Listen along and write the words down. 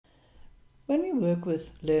When we work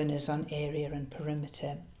with learners on area and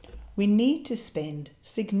perimeter, we need to spend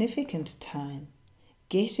significant time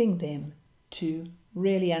getting them to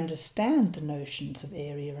really understand the notions of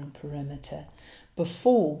area and perimeter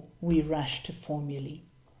before we rush to formulae.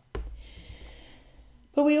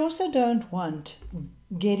 But we also don't want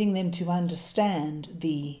getting them to understand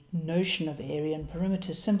the notion of area and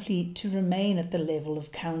perimeter simply to remain at the level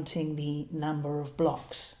of counting the number of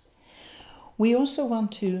blocks. We also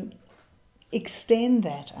want to extend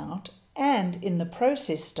that out and in the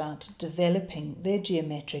process start developing their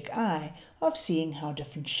geometric eye of seeing how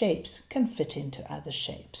different shapes can fit into other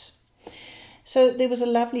shapes. So there was a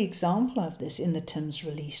lovely example of this in the TIMSS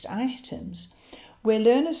released items where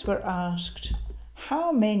learners were asked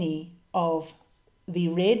how many of the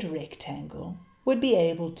red rectangle would be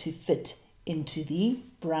able to fit into the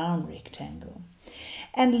brown rectangle.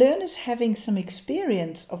 And learners having some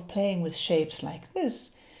experience of playing with shapes like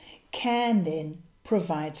this can then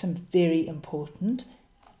provide some very important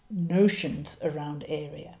notions around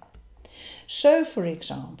area. So, for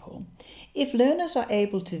example, if learners are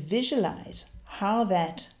able to visualize how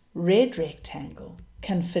that red rectangle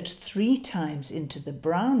can fit 3 times into the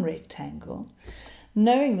brown rectangle,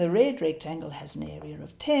 knowing the red rectangle has an area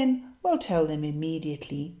of 10 will tell them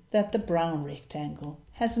immediately that the brown rectangle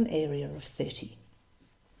has an area of 30.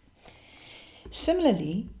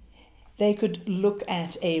 Similarly, they could look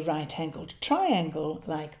at a right-angled triangle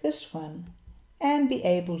like this one and be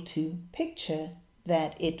able to picture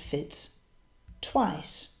that it fits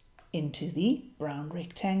twice into the brown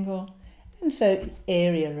rectangle, and so the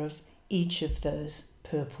area of each of those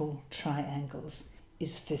purple triangles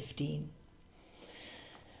is 15.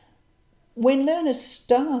 When learners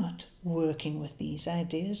start working with these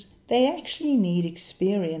ideas, they actually need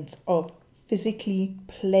experience of physically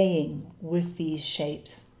playing with these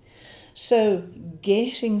shapes. So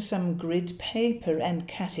getting some grid paper and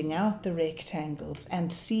cutting out the rectangles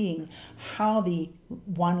and seeing how the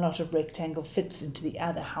one lot of rectangle fits into the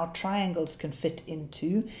other, how triangles can fit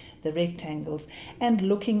into the rectangles, and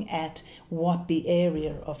looking at what the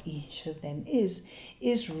area of each of them is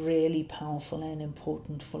really powerful and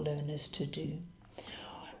important for learners to do.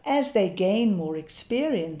 As they gain more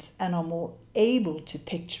experience and are more able to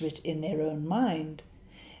picture it in their own mind,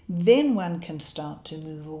 then one can start to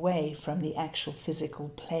move away from the actual physical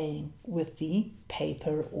playing with the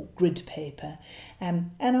paper or grid paper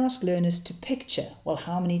and ask learners to picture, well,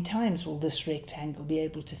 how many times will this rectangle be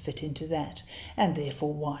able to fit into that? And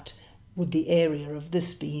therefore, what would the area of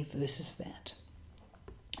this be versus that?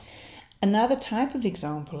 Another type of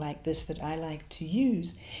example like this that I like to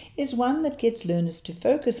use is one that gets learners to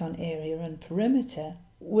focus on area and perimeter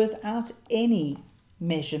without any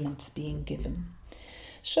measurements being given.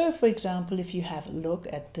 So, for example, if you have a look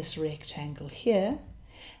at this rectangle here,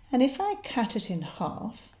 and if I cut it in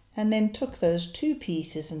half and then took those 2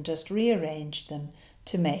 pieces and just rearranged them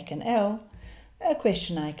to make an L, a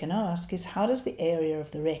question I can ask is, how does the area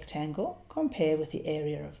of the rectangle compare with the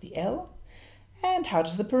area of the L? And how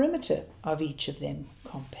does the perimeter of each of them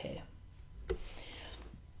compare?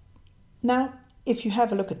 Now, if you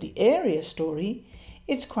have a look at the area story,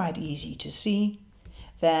 it's quite easy to see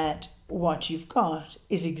that what you've got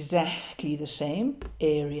is exactly the same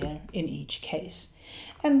area in each case.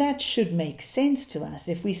 And that should make sense to us.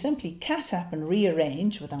 If we simply cut up and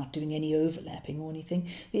rearrange without doing any overlapping or anything,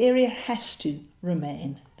 the area has to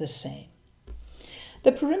remain the same.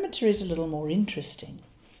 The perimeter is a little more interesting.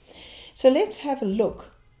 So let's have a look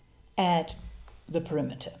at the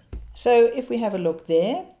perimeter. So if we have a look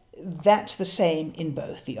there, that's the same in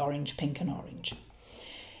both the orange, pink and orange.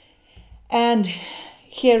 And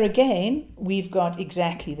here again, we've got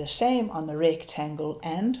exactly the same on the rectangle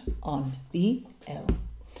and on the L.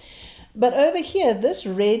 But over here, this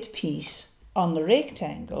red piece on the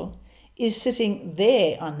rectangle is sitting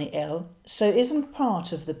there on the L, so isn't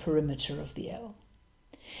part of the perimeter of the L.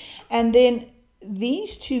 And then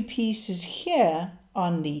these 2 pieces here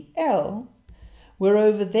on the L were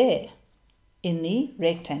over there in the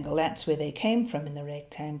rectangle. That's where they came from, in the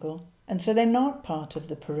rectangle. And so they're not part of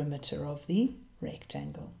the perimeter of the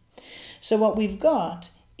rectangle. So what we've got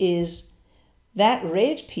is that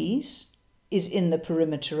red piece is in the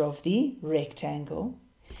perimeter of the rectangle,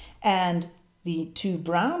 and the 2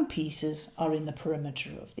 brown pieces are in the perimeter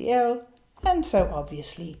of the L, and so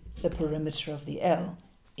obviously the perimeter of the L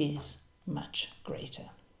is much greater.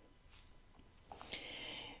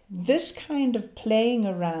 This kind of playing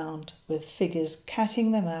around with figures,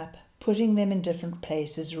 cutting them up, putting them in different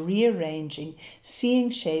places, rearranging, seeing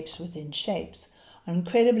shapes within shapes, are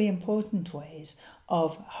incredibly important ways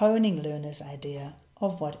of honing learners' idea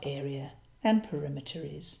of what area and perimeter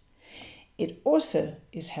is. It also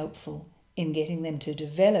is helpful in getting them to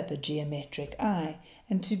develop a geometric eye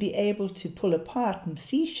and to be able to pull apart and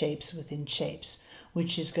see shapes within shapes,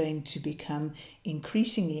 which is going to become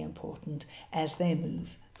increasingly important as they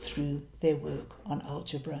move through their work on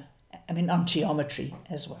on geometry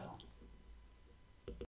as well.